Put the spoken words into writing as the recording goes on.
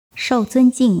受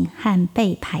尊敬和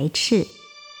被排斥。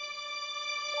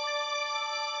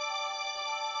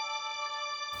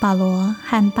保罗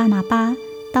和巴拿巴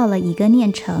到了以哥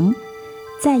念城，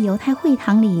在犹太会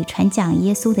堂里传讲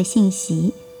耶稣的信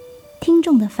息，听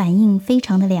众的反应非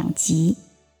常的两极。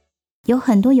有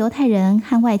很多犹太人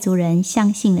和外族人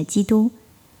相信了基督，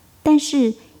但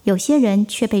是有些人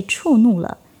却被触怒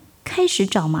了，开始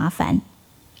找麻烦。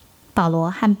保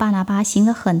罗和巴拿巴行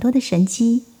了很多的神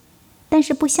迹，但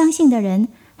是不相信的人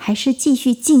还是继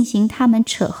续进行他们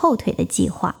扯后腿的计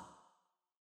划。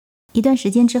一段时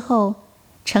间之后，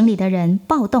城里的人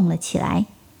暴动了起来，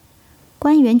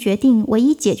官员决定唯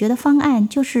一解决的方案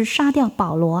就是杀掉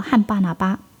保罗和巴拿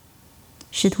巴。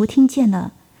使徒听见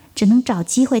了，只能找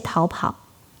机会逃跑。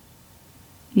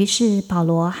于是保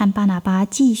罗和巴拿巴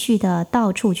继续的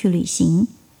到处去旅行，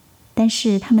但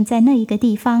是他们在那一个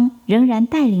地方仍然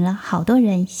带领了好多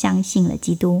人相信了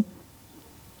基督。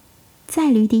在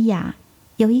吕底亚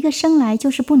有一个生来就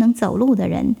是不能走路的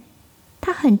人，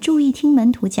他很注意听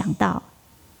门徒讲道。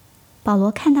保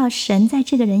罗看到神在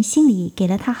这个人心里给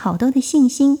了他好多的信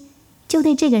心，就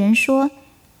对这个人说：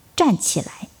站起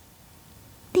来。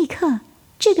立刻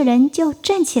这个人就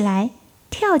站起来，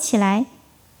跳起来，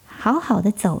好好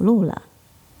的走路了。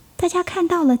大家看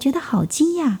到了，觉得好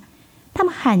惊讶，他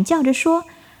们喊叫着说：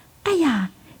哎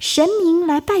呀，神明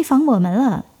来拜访我们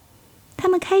了。他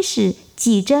们开始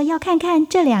挤着要看看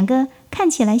这两个看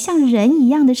起来像人一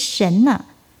样的神呢。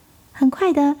很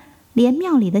快的，连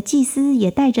庙里的祭司也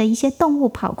带着一些动物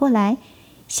跑过来，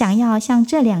想要向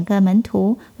这两个门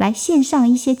徒来献上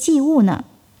一些祭物呢。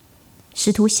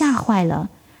使徒吓坏了，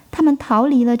他们逃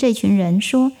离了这群人，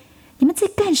说：你们在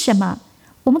干什么？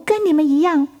我们跟你们一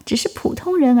样，只是普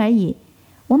通人而已。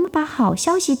我们把好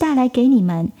消息带来给你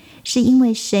们，是因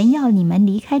为神要你们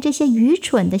离开这些愚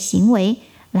蠢的行为，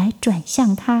来转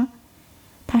向他。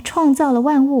他创造了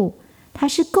万物，他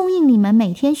是供应你们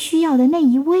每天需要的那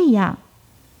一位呀。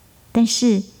但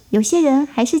是有些人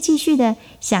还是继续的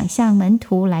想向门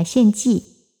徒来献祭。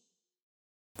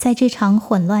在这场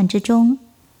混乱之中，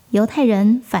犹太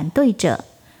人反对者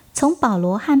从保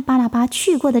罗和巴拿巴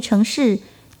去过的城市，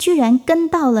居然跟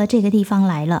到了这个地方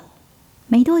来了。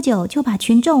没多久就把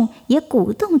群众也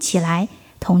鼓动起来，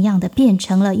同样的变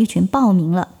成了一群暴民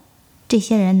了。这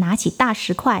些人拿起大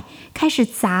石块开始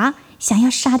砸，想要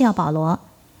杀掉保罗。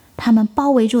他们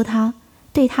包围住他，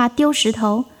对他丢石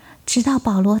头，直到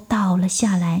保罗倒了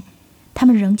下来。他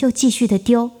们仍旧继续的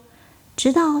丢，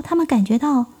直到他们感觉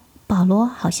到保罗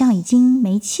好像已经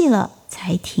没气了，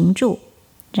才停住。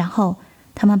然后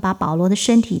他们把保罗的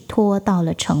身体拖到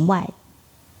了城外。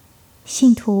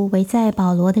信徒围在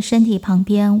保罗的身体旁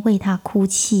边为他哭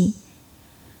泣，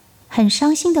很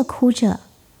伤心的哭着。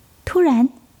突然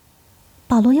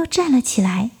保罗又站了起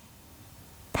来，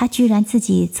他居然自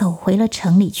己走回了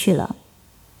城里去了。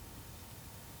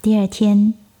第二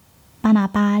天，巴拿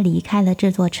巴离开了这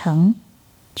座城，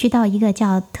去到一个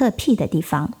叫特庇的地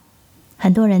方。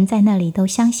很多人在那里都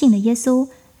相信了耶稣，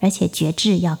而且决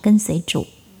志要跟随主。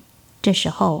这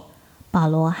时候，保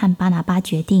罗和巴拿巴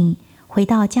决定回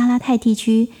到加拉太地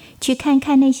区，去看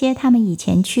看那些他们以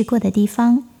前去过的地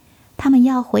方。他们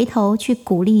要回头去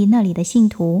鼓励那里的信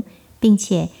徒，并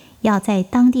且要在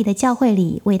当地的教会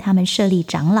里为他们设立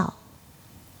长老。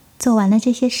做完了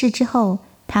这些事之后，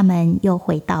他们又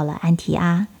回到了安提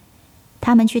阿。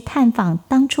他们去探访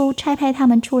当初差派他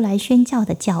们出来宣教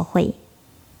的教会。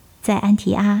在安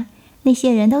提阿，那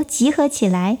些人都集合起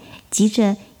来，急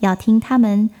着要听他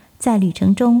们在旅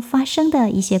程中发生的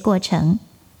一些过程。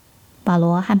保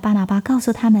罗和巴拿巴告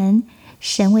诉他们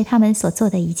神为他们所做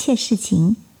的一切事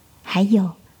情，还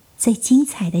有最精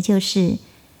彩的就是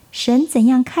神怎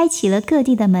样开启了各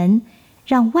地的门，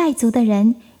让外族的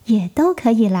人也都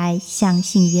可以来相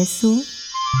信耶稣。